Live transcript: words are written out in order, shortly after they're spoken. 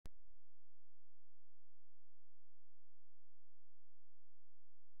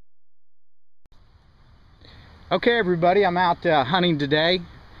Okay, everybody, I'm out hunting today,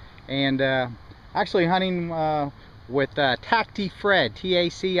 and actually hunting with Tacti Fred,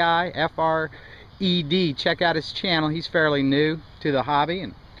 T-A-C-I-F-R-E-D. Check out his channel. He's fairly new to the hobby,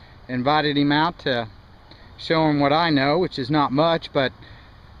 and invited him out to show him what I know, which is not much, but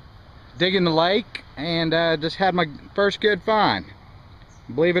digging the lake, and just had my first good find.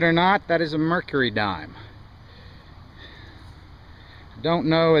 Believe it or not, that is a mercury dime. Don't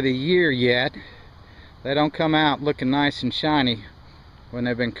know the year yet. They don't come out looking nice and shiny when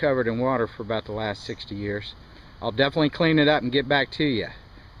they've been covered in water for about the last 60 years. I'll definitely clean it up and get back to you.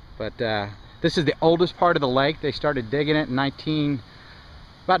 But this is the oldest part of the lake. They started digging it in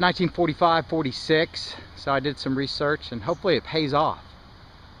about 1945, 46. So I did some research, and hopefully it pays off.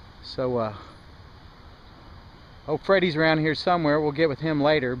 So oh, Freddie's around here somewhere. We'll get with him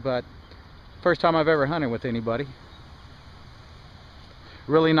later, but first time I've ever hunted with anybody.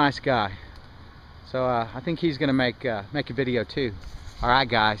 Really nice guy. So I think he's gonna make a video too. All right,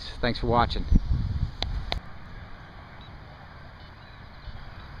 guys, thanks for watching.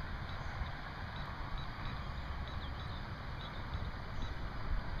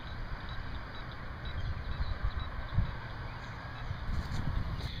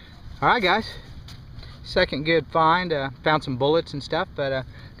 All right, guys, second good find. Found some bullets and stuff, but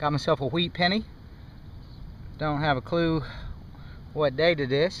got myself a wheat penny. Don't have a clue what date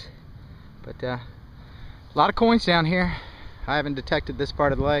it is, but a lot of coins down here. I haven't detected this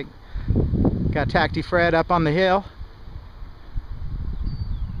part of the lake. Got Tacti Fred up on the hill.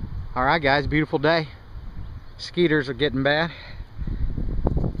 All right, guys, beautiful day. Skeeters are getting bad.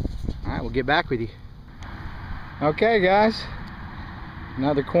 All right, we'll get back with you. Okay, guys,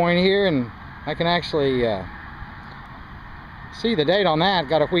 another coin here, and I can actually see the date on that.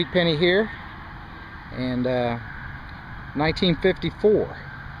 Got a wheat penny here, and 1954.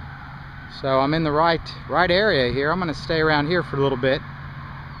 So I'm in the right area here. I'm going to stay around here for a little bit,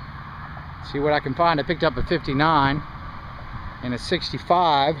 see what I can find. I picked up a 59 and a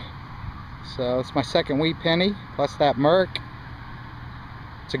 65, so it's my second wheat penny plus that merc.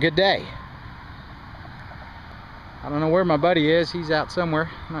 It's a good day. I don't know where my buddy is. He's out somewhere.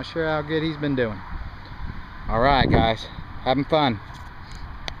 I'm not sure how good he's been doing. All right, guys, having fun.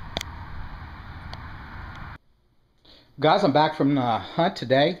 Guys, I'm back from the hunt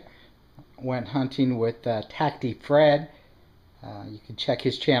today. Went hunting with Tacti Fred. You can check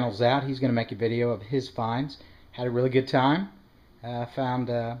his channels out. He's going to make a video of his finds. Had a really good time. Found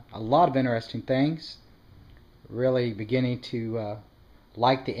a lot of interesting things. Really beginning to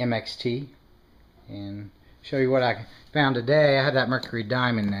like the MXT. And show you what I found today. I had that mercury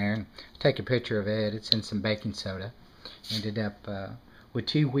dime in there. And take a picture of it. It's in some baking soda. Ended up with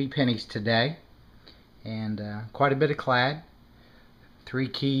 2 wheat pennies today. And quite a bit of clad. 3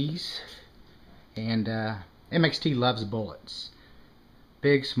 keys. And MXT loves bullets.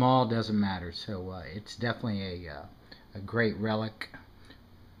 Big, small, doesn't matter. So it's definitely a great relic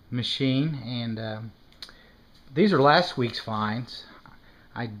machine. And these are last week's finds.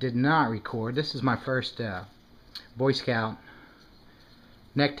 I did not record. This is my first Boy Scout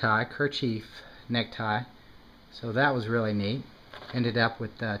necktie, kerchief necktie. So that was really neat. Ended up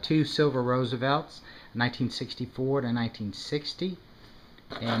with 2 silver Roosevelts, 1964 to 1960.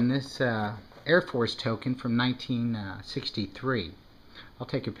 And this Air Force token from 1963. I'll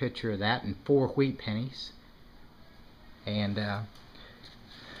take a picture of that, and 4 wheat pennies. And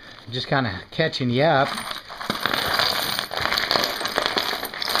just kind of catching you up.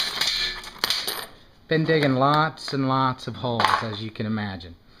 Been digging lots and lots of holes, as you can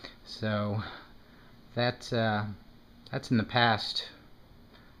imagine. So that's in the past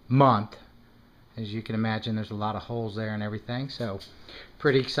month. As you can imagine, there's a lot of holes there and everything, so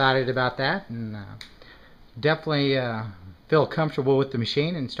pretty excited about that, and definitely feel comfortable with the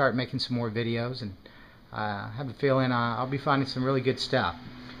machine and start making some more videos, and have a feeling I'll be finding some really good stuff.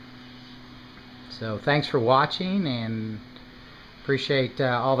 So thanks for watching, and appreciate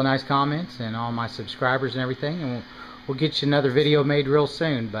all the nice comments and all my subscribers and everything, and we'll get you another video made real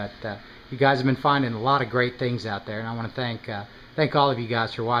soon. But you guys have been finding a lot of great things out there, and I want to thank all of you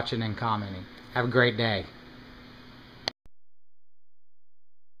guys for watching and commenting. Have a great day.